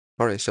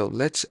Alright, so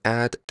let's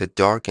add the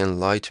dark and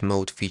light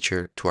mode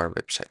feature to our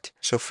website.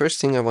 So first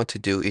thing I want to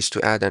do is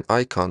to add an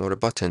icon or a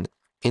button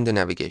in the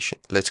navigation.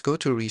 Let's go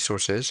to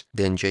resources,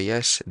 then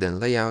JS, then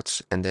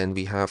layouts, and then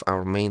we have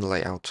our main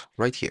layout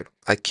right here.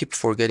 I keep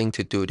forgetting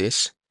to do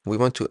this. We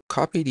want to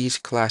copy these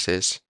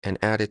classes and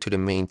add it to the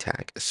main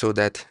tag so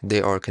that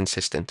they are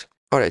consistent.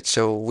 Alright,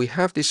 so we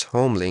have this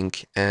home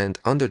link, and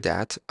under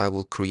that I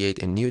will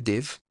create a new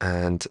div,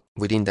 and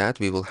within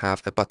that we will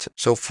have a button.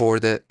 So for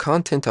the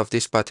content of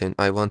this button,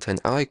 I want an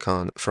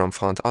icon from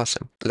Font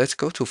Awesome. Let's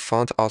go to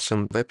Font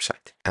Awesome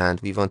website, and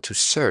we want to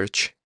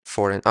search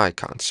for an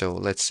icon. So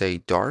let's say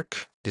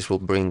dark. This will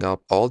bring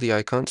up all the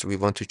icons. We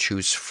want to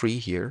choose free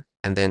here.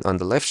 And then on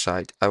the left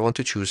side, I want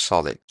to choose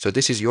solid. So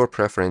this is your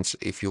preference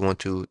if you want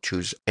to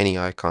choose any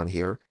icon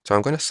here. So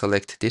I'm going to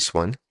select this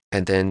one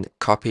and then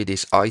copy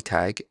this I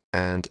tag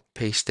and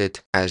paste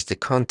it as the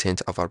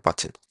content of our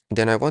button.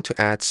 Then I want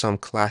to add some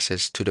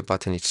classes to the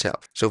button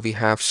itself. So we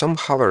have some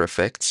hover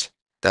effects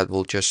that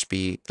will just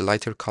be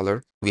lighter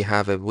color. We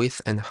have a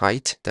width and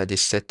height that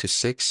is set to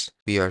 6.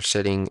 We are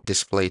setting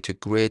display to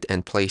grid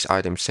and place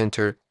item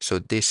center. So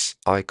this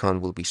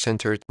icon will be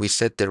centered. We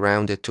set the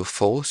rounded to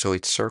full, so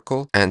it's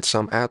circle, and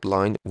some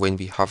outline when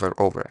we hover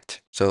over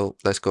it. So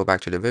let's go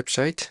back to the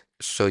website.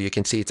 So you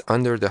can see it's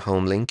under the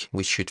home link,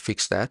 which should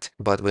fix that.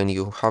 But when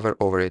you hover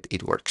over it,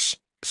 it works.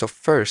 So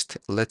first,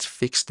 let's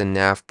fix the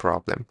nav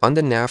problem. On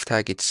the nav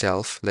tag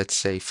itself, let's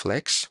say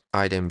flex,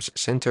 items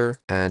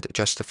center, and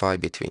justify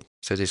between.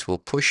 So this will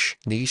push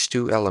these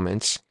two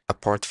elements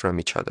apart from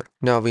each other.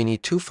 Now we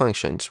need two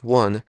functions.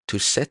 One to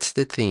set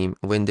the theme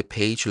when the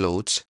page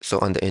loads, so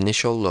on the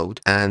initial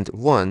load, and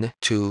one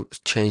to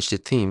change the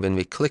theme when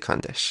we click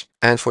on this.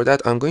 And for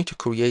that, I'm going to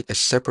create a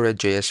separate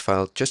JS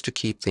file just to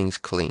keep things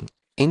clean.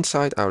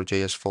 Inside our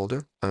JS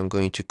folder, I'm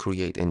going to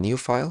create a new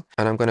file,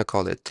 and I'm going to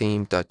call it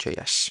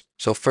theme.js.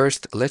 So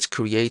first, let's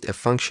create a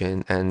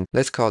function, and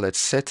let's call it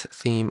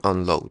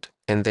setThemeOnLoad.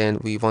 And then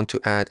we want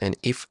to add an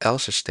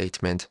if-else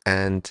statement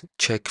and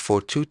check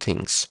for two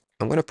things.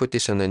 I'm going to put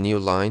this on a new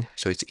line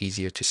so it's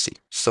easier to see.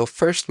 So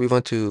first, we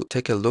want to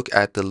take a look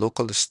at the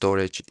local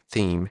storage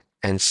theme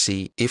and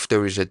see if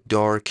there is a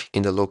dark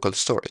in the local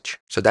storage.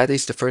 So that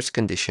is the first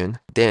condition.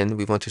 Then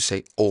we want to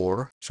say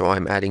or, so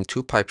I'm adding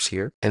two pipes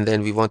here. And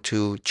then we want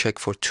to check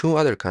for two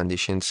other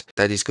conditions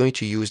that is going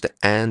to use the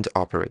AND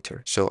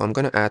operator. So I'm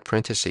going to add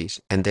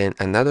parentheses and then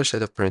another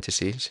set of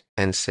parentheses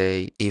and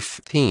say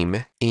if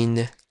theme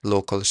in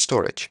local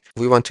storage.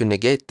 We want to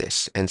negate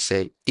this and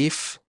say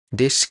if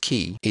this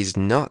key is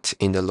not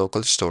in the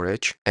local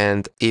storage,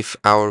 and if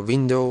our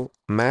window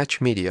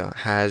match media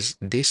has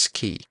this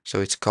key,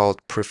 so it's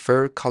called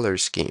prefer color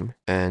scheme,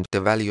 and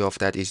the value of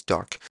that is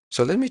dark.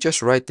 So let me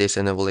just write this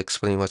and I will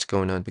explain what's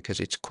going on because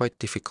it's quite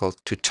difficult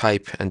to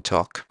type and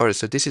talk. Alright,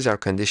 so this is our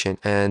condition,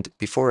 and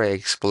before I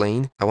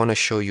explain, I want to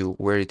show you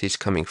where it is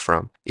coming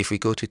from. If we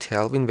go to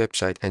Tailwind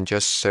website and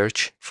just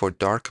search for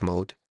dark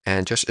mode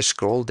and just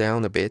scroll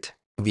down a bit,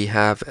 we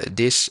have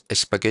this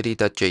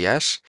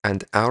spaghetti.js,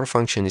 and our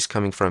function is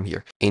coming from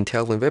here. In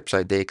Tailwind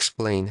website, they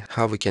explain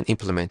how we can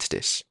implement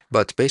this.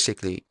 But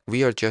basically,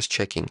 we are just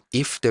checking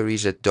if there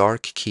is a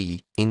dark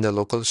key in the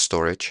local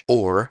storage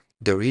or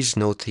there is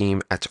no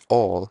theme at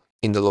all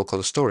in the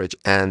local storage,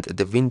 and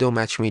the window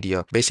match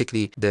media,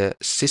 basically the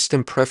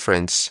system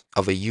preference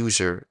of a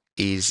user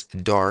is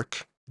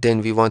dark,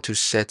 then we want to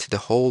set the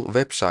whole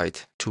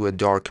website to a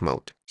dark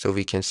mode. So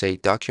we can say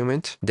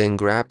document, then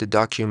grab the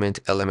document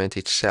element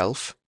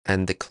itself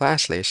and the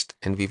class list,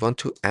 and we want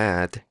to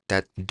add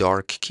that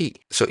dark key.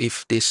 So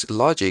if this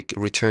logic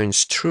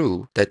returns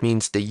true, that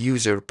means the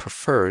user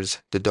prefers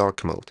the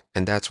dark mode,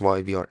 and that's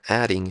why we are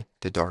adding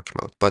the dark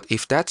mode. But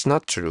if that's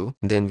not true,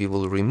 then we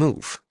will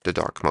remove the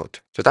dark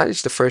mode. So that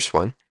is the first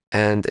one.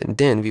 And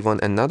then we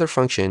want another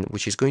function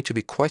which is going to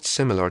be quite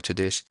similar to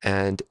this,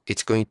 and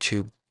it's going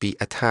to be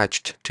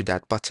attached to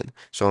that button.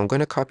 So I'm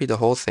going to copy the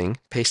whole thing,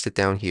 paste it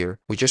down here.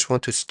 We just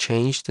want to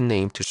change the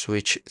name to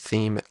switch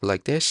theme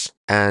like this,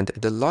 and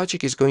the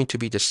logic is going to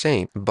be the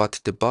same, but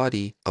the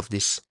body of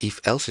this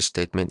if-else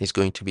statement is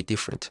going to be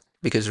different.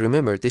 Because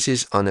remember, this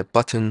is on a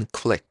button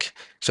click.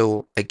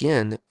 So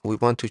again, we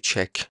want to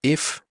check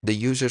if the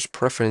user's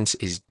preference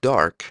is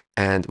dark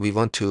and we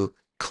want to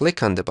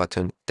click on the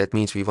button, that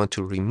means we want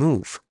to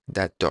remove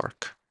that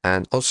dark.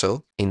 And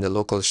also in the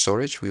local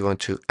storage, we want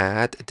to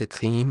add the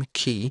theme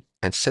key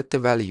and set the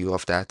value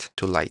of that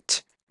to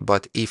light.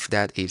 But if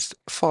that is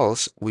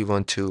false, we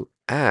want to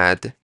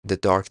add the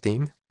dark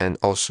theme. And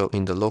also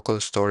in the local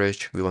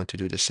storage, we want to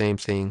do the same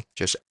thing,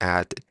 just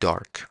add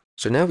dark.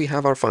 So now we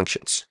have our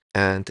functions,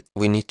 and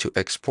we need to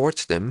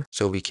export them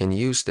so we can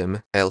use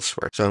them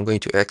elsewhere. So I'm going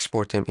to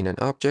export them in an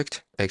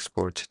object,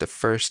 export the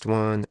first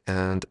one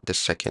and the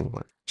second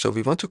one. So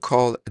we want to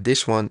call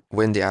this one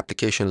when the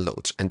application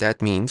loads, and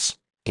that means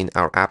in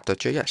our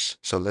app.js.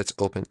 So let's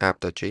open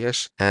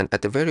app.js, and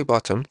at the very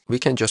bottom, we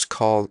can just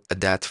call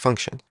that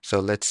function. So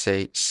let's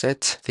say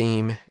set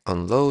theme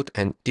on load,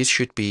 and this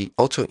should be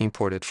auto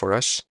imported for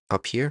us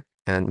up here.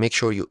 and make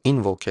sure you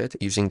invoke it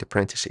using the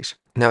parentheses.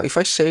 Now, if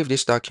I save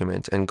this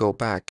document and go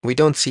back, we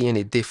don't see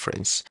any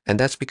difference, and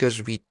that's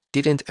because we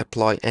didn't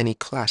apply any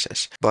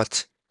classes.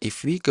 But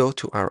if we go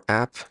to our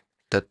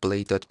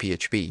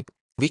app.blade.php,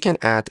 we can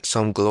add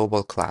some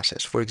global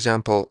classes. For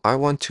example, I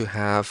want to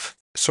have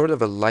sort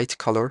of a light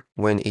color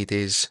when it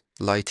is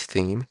light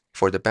theme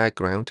for the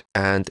background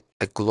and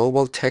a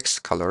global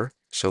text color.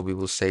 So we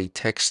will say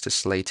text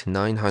slate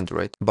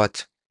 900,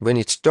 but when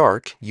it's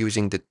dark,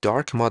 using the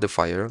dark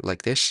modifier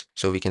like this,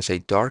 so we can say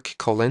dark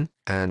colon,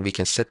 and we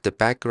can set the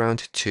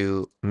background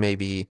to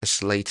maybe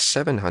slate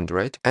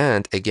 700,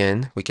 and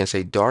again, we can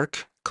say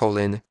dark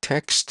colon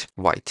text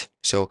white.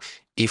 So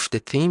if the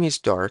theme is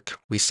dark,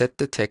 we set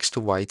the text to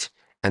white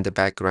and the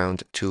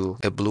background to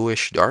a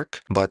bluish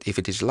dark, but if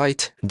it is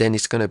light, then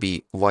it's going to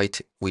be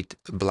white with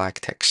black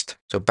text.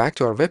 So back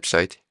to our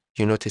website,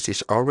 you notice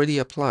it's already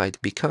applied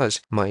because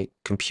my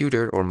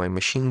computer or my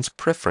machine's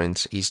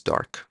preference is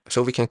dark.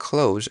 So we can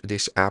close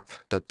this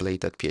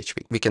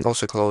app.blade.php. We can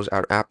also close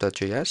our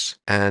app.js,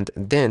 and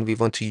then we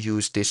want to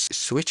use this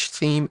switch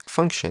theme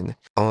function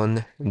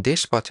on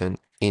this button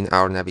in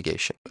our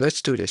navigation.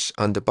 Let's do this.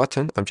 On the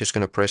button, I'm just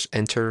going to press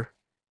enter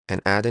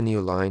and add a new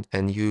line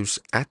and use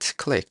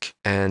 @click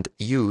and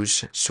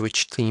use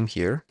switch theme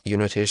here. You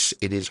notice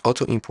it is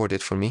auto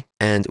imported for me,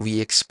 and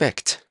we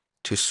expect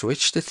to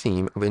switch the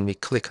theme when we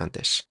click on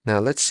this. Now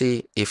let's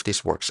see if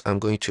this works. I'm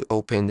going to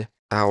open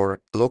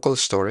our local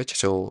storage.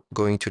 So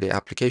going to the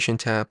application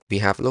tab, we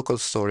have local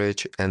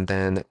storage and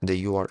then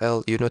the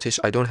URL. You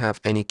notice I don't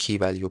have any key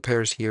value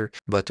pairs here,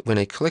 but when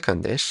I click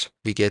on this,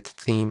 we get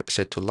theme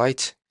set to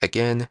light.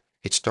 Again,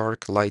 it's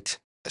dark, light.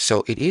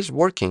 So it is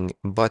working,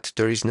 but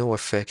there is no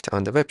effect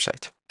on the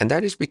website. And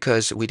that is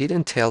because we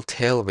didn't tell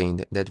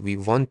Tailwind that we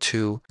want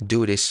to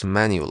do this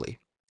manually.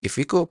 If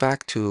we go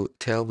back to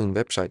Tailwind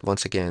website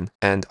once again,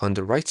 and on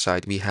the right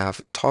side, we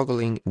have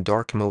toggling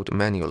dark mode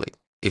manually.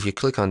 If you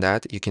click on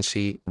that, you can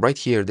see right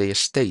here, they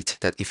state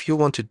that if you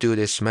want to do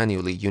this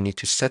manually, you need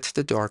to set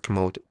the dark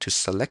mode to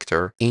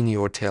selector in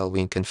your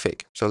Tailwind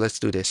config. So let's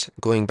do this.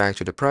 Going back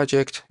to the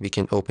project, we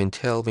can open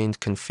Tailwind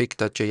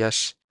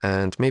config.js,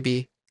 and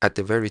maybe at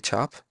the very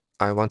top,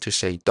 I want to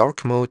say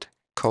dark mode,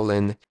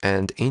 colon,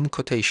 and in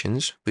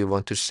quotations, we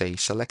want to say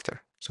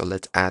selector. So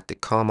let's add the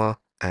comma.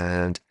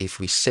 And if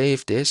we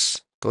save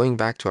this, going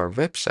back to our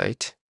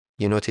website,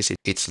 you notice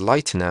it's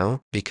light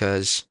now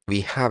because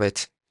we have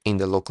it in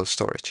the local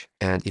storage.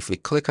 And if we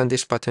click on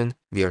this button,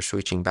 we are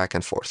switching back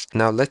and forth.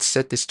 Now let's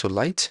set this to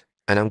light,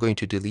 and I'm going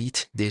to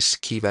delete this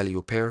key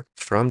value pair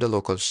from the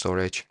local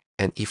storage.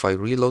 And if I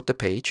reload the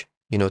page,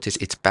 you notice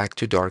it's back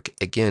to dark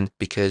again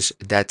because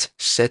that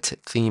set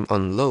theme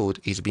on load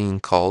is being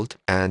called,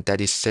 and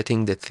that is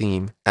setting the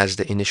theme as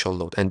the initial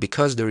load. And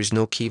because there is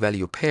no key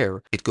value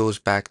pair, it goes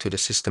back to the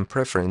system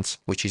preference,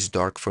 which is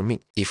dark for me.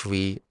 If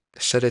we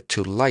set it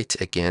to light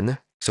again,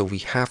 so we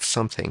have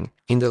something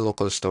in the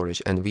local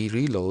storage and we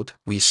reload,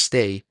 we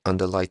stay on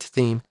the light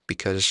theme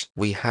because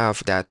we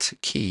have that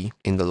key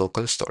in the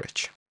local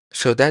storage.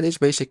 So that is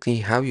basically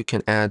how you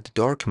can add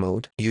dark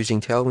mode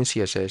using Tailwind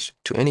CSS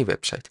to any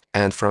website.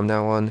 And from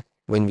now on,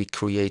 when we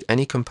create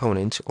any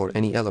component or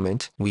any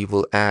element, we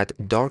will add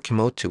dark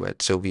mode to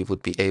it. So we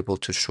would be able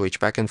to switch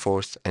back and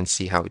forth and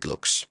see how it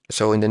looks.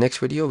 So in the next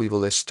video, we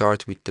will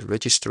start with the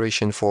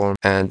registration form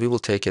and we will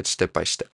take it step by step.